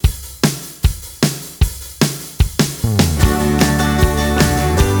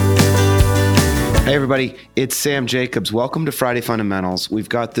Hey everybody, it's Sam Jacobs. Welcome to Friday Fundamentals. We've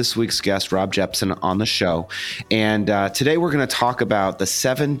got this week's guest, Rob Jepson, on the show. And today we're going to talk about the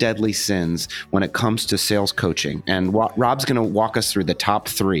 7 deadly sins when it comes to sales coaching. And Rob's going to walk us through the top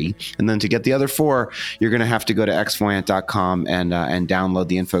 3. And then to get the other 4, you're going to have to go to xvoyant.com and download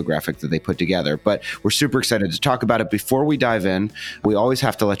the infographic that they put together. But we're super excited to talk about it. Before we dive in, we always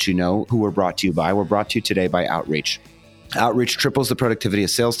have to let you know who we're brought to you by. We're brought to you today by Outreach. Outreach triples the productivity of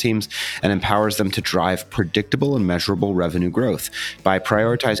sales teams and empowers them to drive predictable and measurable revenue growth. By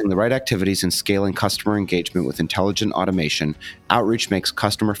prioritizing the right activities and scaling customer engagement with intelligent automation, Outreach makes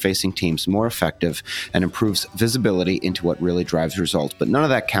customer-facing teams more effective and improves visibility into what really drives results. But none of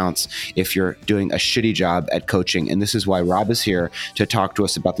that counts if you're doing a shitty job at coaching. And this is why Rob is here to talk to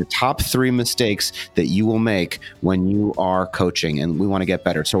us about the top 3 mistakes that you will make when you are coaching. And we want to get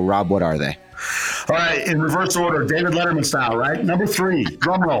better. So Rob, what are they? All right, in reverse order, David Letterman style, right? Number 3,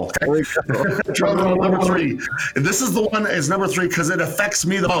 drum roll. Drum roll, number 3. This is the one is number 3 because it affects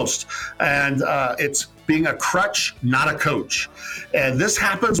me the most. And it's being a crutch, not a coach. And this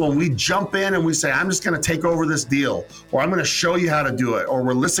happens when we jump in and we say, I'm just going to take over this deal, or I'm going to show you how to do it, or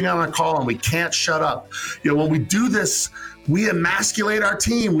we're listening on a call and we can't shut up. You know, when we do this, we emasculate our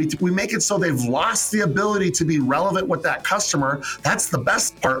team. We make it so they've lost the ability to be relevant with that customer. That's the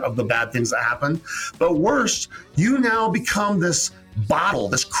best part of the bad things that happen. But worse, you now become this bottle,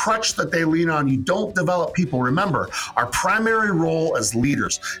 this crutch that they lean on. You don't develop people. Remember, our primary role as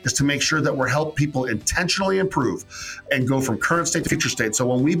leaders is to make sure that we're help people intentionally improve and go from current state to future state. So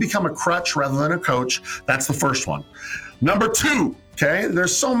when we become a crutch rather than a coach, that's the first one. Number 2, okay,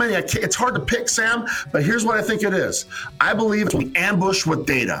 there's so many, it's hard to pick, Sam, but here's what I think it is. I believe we ambush with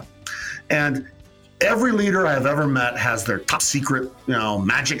data. And every leader I have ever met has their top secret,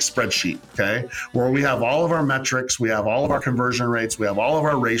 magic spreadsheet, okay, where we have all of our metrics, we have all of our conversion rates, we have all of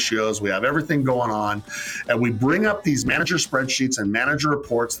our ratios, we have everything going on, and we bring up these manager spreadsheets and manager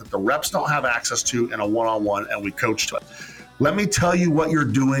reports that the reps don't have access to in a one-on-one, and we coach to it. Let me tell you what you're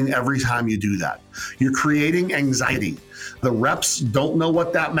doing every time you do that. You're creating anxiety. The reps don't know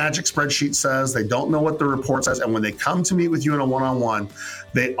what that magic spreadsheet says. They don't know what the report says. And when they come to meet with you in a one-on-one,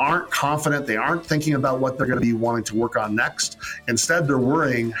 they aren't confident. They aren't thinking about what they're going to be wanting to work on next. Instead, they're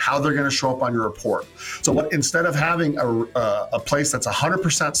worrying how they're going to show up on your report. So instead of having a place that's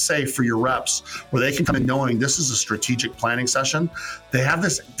 100% safe for your reps, where they can come in knowing this is a strategic planning session, they have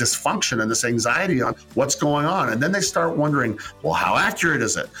this dysfunction and this anxiety on what's going on. And then they start wondering, well, how accurate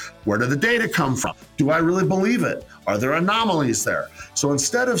is it? Where did the data come from? Do I really believe it? Are there anomalies there? So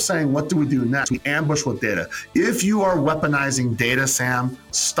instead of saying, what do we do next? We ambush with data. If you are weaponizing data, Sam,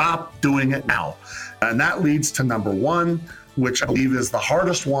 stop doing it now. And that leads to number 1, which I believe is the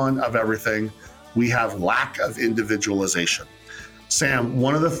hardest one of everything. We have lack of individualization. Sam,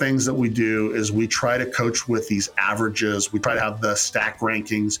 one of the things that we do is we try to coach with these averages. We try to have the stack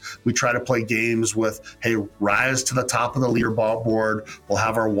rankings. We try to play games with, hey, rise to the top of the leaderboard. We'll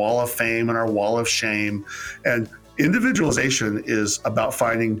have our wall of fame and our wall of shame. And individualization is about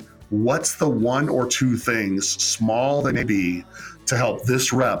finding what's the 1 or 2 things, small they may be, to help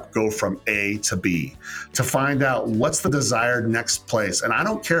this rep go from A to B, to find out what's the desired next place. And I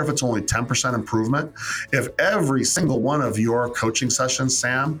don't care if it's only 10% improvement. If every single one of your coaching sessions,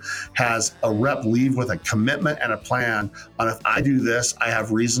 Sam, has a rep leave with a commitment and a plan on, if I do this, I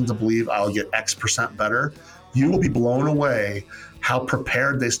have reason to believe I'll get X% better, you will be blown away how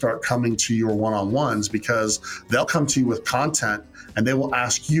prepared they start coming to your one-on-ones, because they'll come to you with content and they will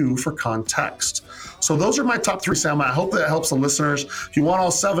ask you for context. So those are my top 3, Sam. I hope that helps the listeners. If you want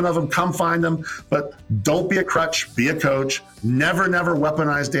all 7 of them, come find them, but don't be a crutch, be a coach. Never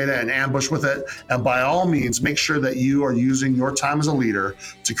weaponize data and ambush with it. And by all means, make sure that you are using your time as a leader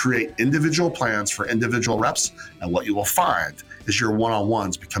to create individual plans for individual reps. And what you will find is your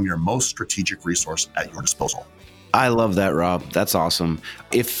one-on-ones become your most strategic resource at your disposal. I love that, Rob. That's awesome.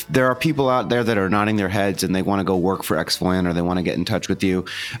 If there are people out there that are nodding their heads and they want to go work for Xvoyant or they want to get in touch with you,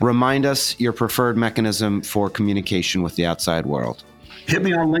 remind us your preferred mechanism for communication with the outside world. Hit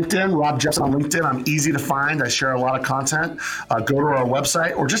me on LinkedIn, Rob Jepson on LinkedIn. I'm easy to find. I share a lot of content. Go to our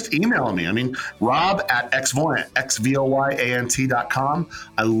website or just email me. Rob at Xvoyant, xvoyant.com.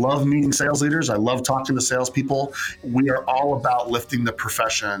 I love meeting sales leaders. I love talking to salespeople. We are all about lifting the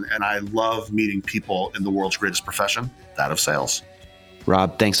profession, and I love meeting people in the world's greatest profession, that of sales.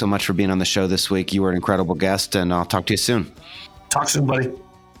 Rob, thanks so much for being on the show this week. You were an incredible guest, and I'll talk to you soon. Talk soon, buddy.